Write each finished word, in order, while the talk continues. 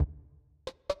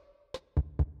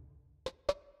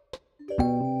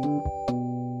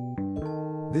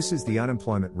This is the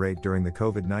unemployment rate during the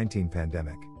COVID-19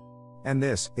 pandemic. And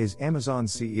this is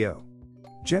Amazon's CEO.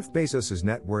 Jeff Bezos'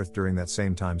 net worth during that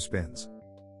same time spins.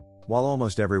 While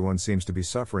almost everyone seems to be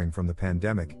suffering from the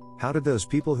pandemic, how did those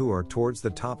people who are towards the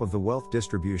top of the wealth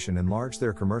distribution enlarge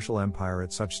their commercial empire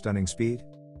at such stunning speed?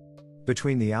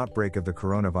 Between the outbreak of the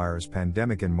coronavirus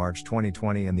pandemic in March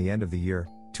 2020 and the end of the year,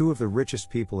 two of the richest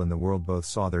people in the world both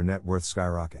saw their net worth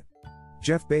skyrocket.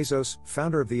 Jeff Bezos,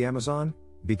 founder of the Amazon,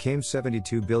 became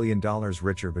 $72 billion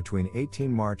richer between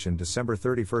 18 March and December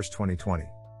 31, 2020.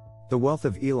 The wealth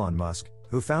of Elon Musk,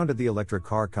 who founded the electric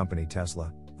car company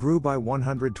Tesla, grew by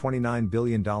 $129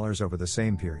 billion over the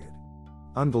same period.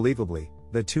 Unbelievably,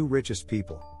 the two richest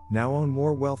people now own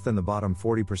more wealth than the bottom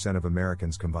 40% of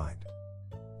Americans combined.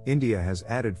 India has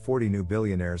added 40 new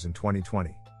billionaires in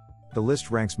 2020. The list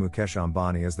ranks Mukesh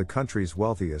Ambani as the country's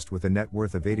wealthiest with a net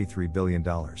worth of $83 billion.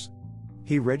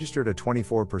 He registered a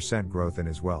 24% growth in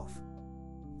his wealth.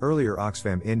 Earlier,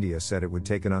 Oxfam India said it would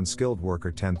take an unskilled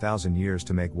worker 10,000 years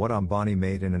to make what Ambani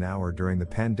made in an hour during the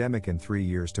pandemic and 3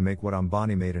 years to make what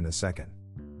Ambani made in a second.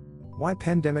 Why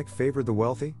pandemic favored the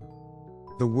wealthy?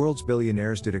 The world's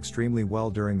billionaires did extremely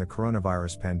well during the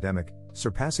coronavirus pandemic,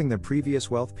 surpassing the previous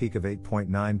wealth peak of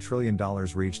 $8.9 trillion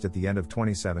reached at the end of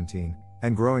 2017,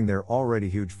 and growing their already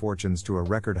huge fortunes to a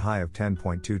record high of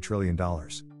 $10.2 trillion.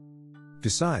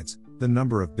 Besides, the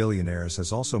number of billionaires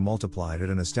has also multiplied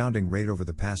at an astounding rate over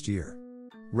the past year.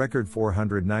 Record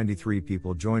 493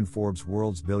 people joined Forbes'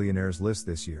 World's Billionaires list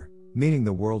this year, meaning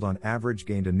the world on average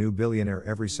gained a new billionaire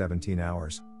every 17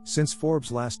 hours, since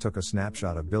Forbes last took a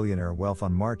snapshot of billionaire wealth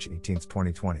on March 18,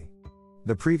 2020.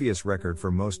 The previous record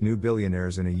for most new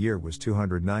billionaires in a year was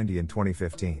 290 in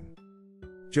 2015.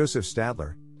 Joseph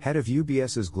Stadler, head of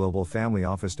UBS's Global Family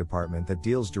Office department that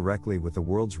deals directly with the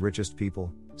world's richest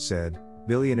people, said,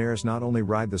 "Billionaires not only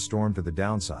ride the storm to the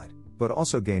downside, but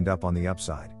also gained up on the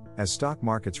upside, as stock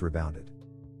markets rebounded."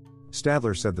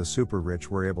 Stadler said the super rich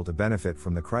were able to benefit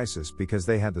from the crisis because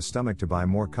they had the stomach to buy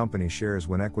more company shares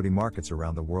when equity markets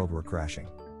around the world were crashing.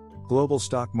 Global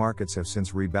stock markets have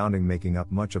since rebounding, making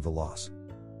up much of the loss.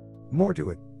 More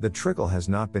to it, the trickle has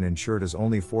not been insured as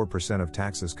only 4% of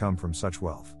taxes come from such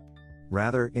wealth.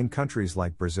 Rather, in countries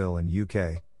like Brazil and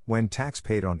UK, when tax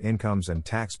paid on incomes and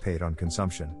tax paid on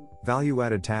consumption,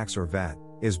 value-added tax or VAT,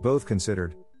 is both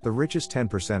considered, the richest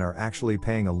 10% are actually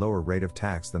paying a lower rate of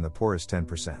tax than the poorest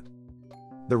 10%.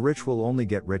 The rich will only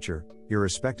get richer,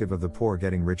 irrespective of the poor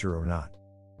getting richer or not.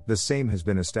 The same has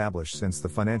been established since the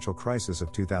financial crisis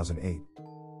of 2008.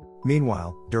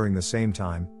 Meanwhile, during the same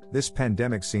time, this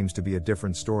pandemic seems to be a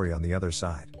different story on the other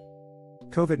side.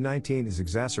 COVID-19 is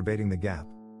exacerbating the gap.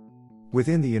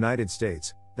 Within the United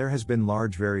States, there has been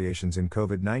large variations in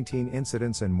COVID-19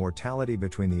 incidence and mortality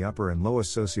between the upper and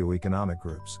lowest socioeconomic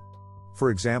groups.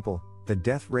 For example, the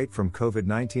death rate from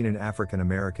COVID-19 in African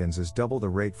Americans is double the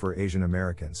rate for Asian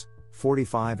Americans,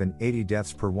 45 and 80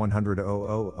 deaths per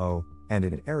 100,000, and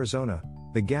in Arizona,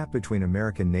 the gap between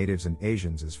American natives and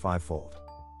Asians is fivefold.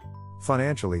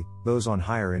 Financially, those on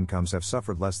higher incomes have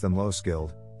suffered less than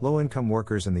low-skilled, low-income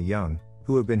workers and the young,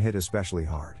 who have been hit especially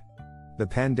hard. The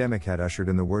pandemic had ushered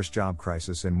in the worst job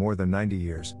crisis in more than 90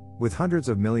 years, with hundreds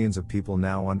of millions of people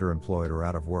now underemployed or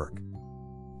out of work.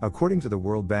 According to the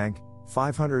World Bank,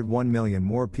 501 million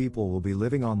more people will be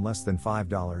living on less than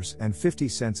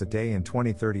 $5.50 a day in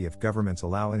 2030 if governments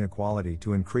allow inequality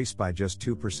to increase by just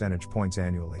 2 percentage points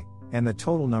annually, and the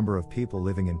total number of people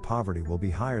living in poverty will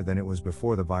be higher than it was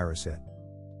before the virus hit.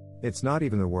 It's not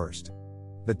even the worst.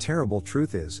 The terrible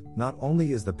truth is, not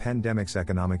only is the pandemic's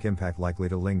economic impact likely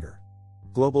to linger,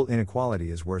 global inequality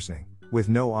is worsening, with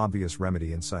no obvious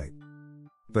remedy in sight.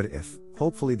 But if,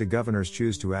 hopefully, the governors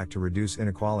choose to act to reduce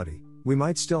inequality, we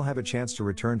might still have a chance to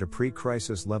return to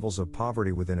pre-crisis levels of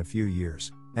poverty within a few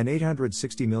years, and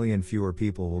 860 million fewer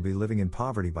people will be living in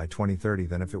poverty by 2030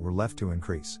 than if it were left to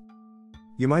increase.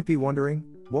 You might be wondering,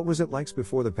 what was it like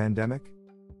before the pandemic?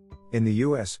 In the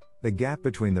US, the gap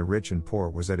between the rich and poor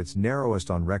was at its narrowest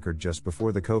on record just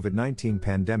before the COVID-19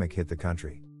 pandemic hit the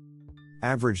country.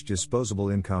 Average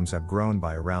disposable incomes have grown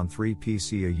by around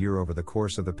 3% a year over the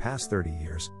course of the past 30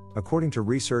 years, according to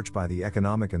research by the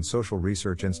Economic and Social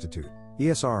Research Institute,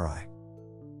 ESRI.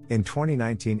 In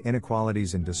 2019,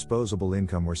 inequalities in disposable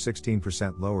income were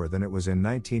 16% lower than it was in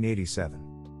 1987.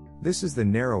 This is the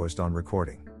narrowest on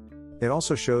recording. It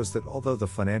also shows that although the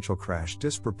financial crash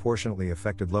disproportionately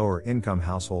affected lower income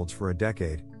households for a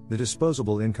decade, the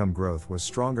disposable income growth was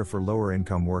stronger for lower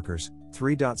income workers,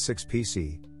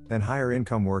 3.6%, than higher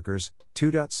income workers,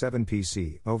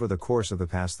 2.7% over the course of the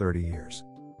past 30 years.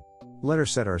 Let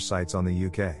us set our sights on the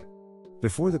UK.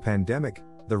 Before the pandemic,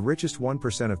 The richest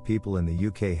 1% of people in the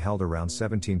UK held around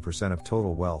 17% of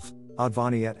total wealth,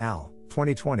 Advani et al.,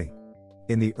 2020.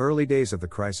 In the early days of the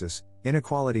crisis,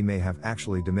 inequality may have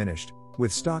actually diminished,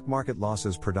 with stock market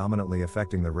losses predominantly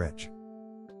affecting the rich.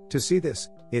 To see this,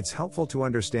 it's helpful to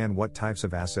understand what types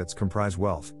of assets comprise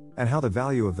wealth, and how the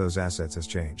value of those assets has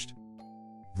changed.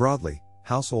 Broadly,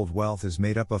 household wealth is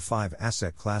made up of 5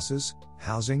 asset classes: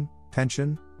 housing,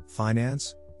 pension,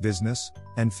 finance, business,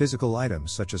 and physical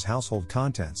items such as household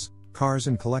contents, cars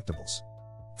and collectibles.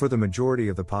 For the majority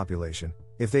of the population,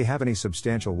 if they have any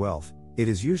substantial wealth, it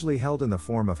is usually held in the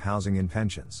form of housing and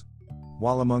pensions.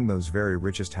 While among those very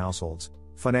richest households,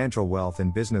 financial wealth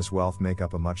and business wealth make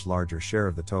up a much larger share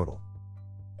of the total.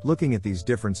 Looking at these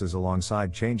differences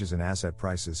alongside changes in asset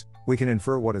prices, we can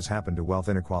infer what has happened to wealth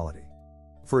inequality.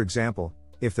 For example,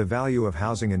 if the value of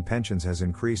housing and pensions has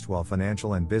increased while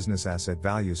financial and business asset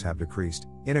values have decreased,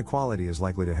 inequality is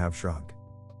likely to have shrunk.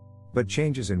 But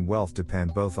changes in wealth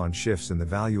depend both on shifts in the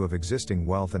value of existing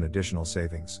wealth and additional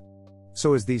savings.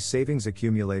 So as these savings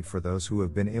accumulate for those who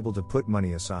have been able to put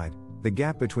money aside, the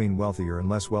gap between wealthier and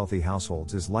less wealthy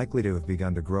households is likely to have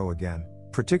begun to grow again,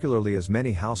 particularly as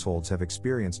many households have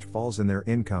experienced falls in their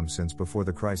income since before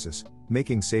the crisis,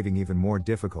 making saving even more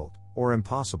difficult, or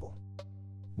impossible.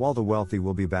 While the wealthy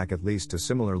will be back at least to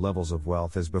similar levels of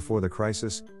wealth as before the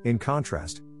crisis, in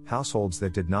contrast, households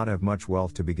that did not have much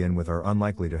wealth to begin with are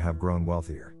unlikely to have grown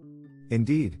wealthier.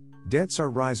 Indeed, debts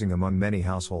are rising among many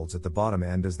households at the bottom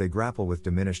end as they grapple with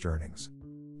diminished earnings.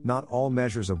 Not all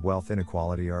measures of wealth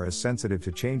inequality are as sensitive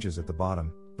to changes at the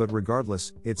bottom, but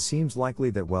regardless, it seems likely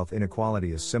that wealth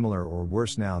inequality is similar or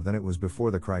worse now than it was before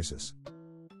the crisis.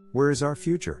 Where is our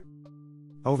future?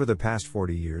 Over the past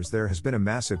 40 years, there has been a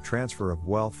massive transfer of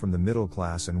wealth from the middle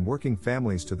class and working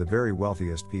families to the very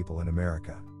wealthiest people in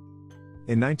America.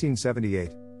 In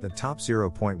 1978, the top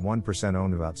 0.1%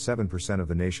 owned about 7% of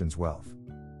the nation's wealth.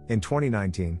 In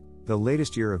 2019, the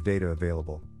latest year of data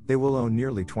available, they will own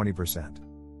nearly 20%.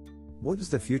 What is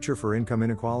the future for income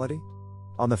inequality?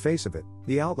 On the face of it,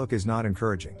 the outlook is not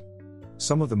encouraging.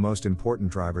 Some of the most important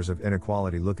drivers of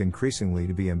inequality look increasingly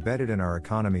to be embedded in our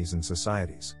economies and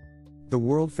societies. The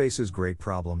world faces great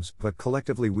problems, but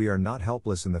collectively we are not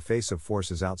helpless in the face of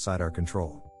forces outside our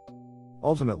control.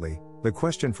 Ultimately, the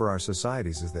question for our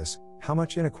societies is this: how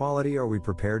much inequality are we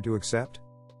prepared to accept?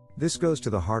 This goes to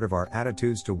the heart of our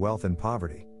attitudes to wealth and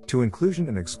poverty, to inclusion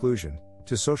and exclusion,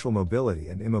 to social mobility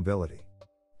and immobility.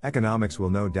 Economics will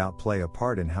no doubt play a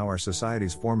part in how our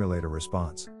societies formulate a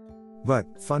response. But,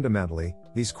 fundamentally,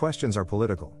 these questions are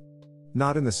political.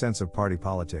 Not in the sense of party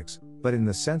politics, but in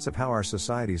the sense of how our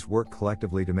societies work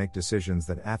collectively to make decisions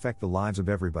that affect the lives of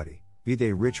everybody, be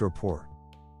they rich or poor.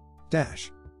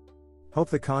 Hope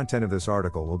the content of this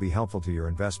article will be helpful to your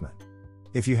investment.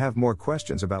 If you have more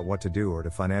questions about what to do or to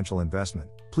financial investment,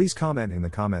 please comment in the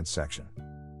comments section.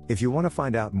 If you want to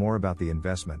find out more about the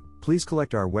investment, please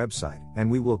collect our website,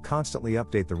 and we will constantly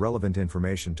update the relevant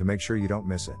information to make sure you don't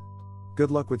miss it.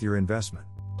 Good luck with your investment.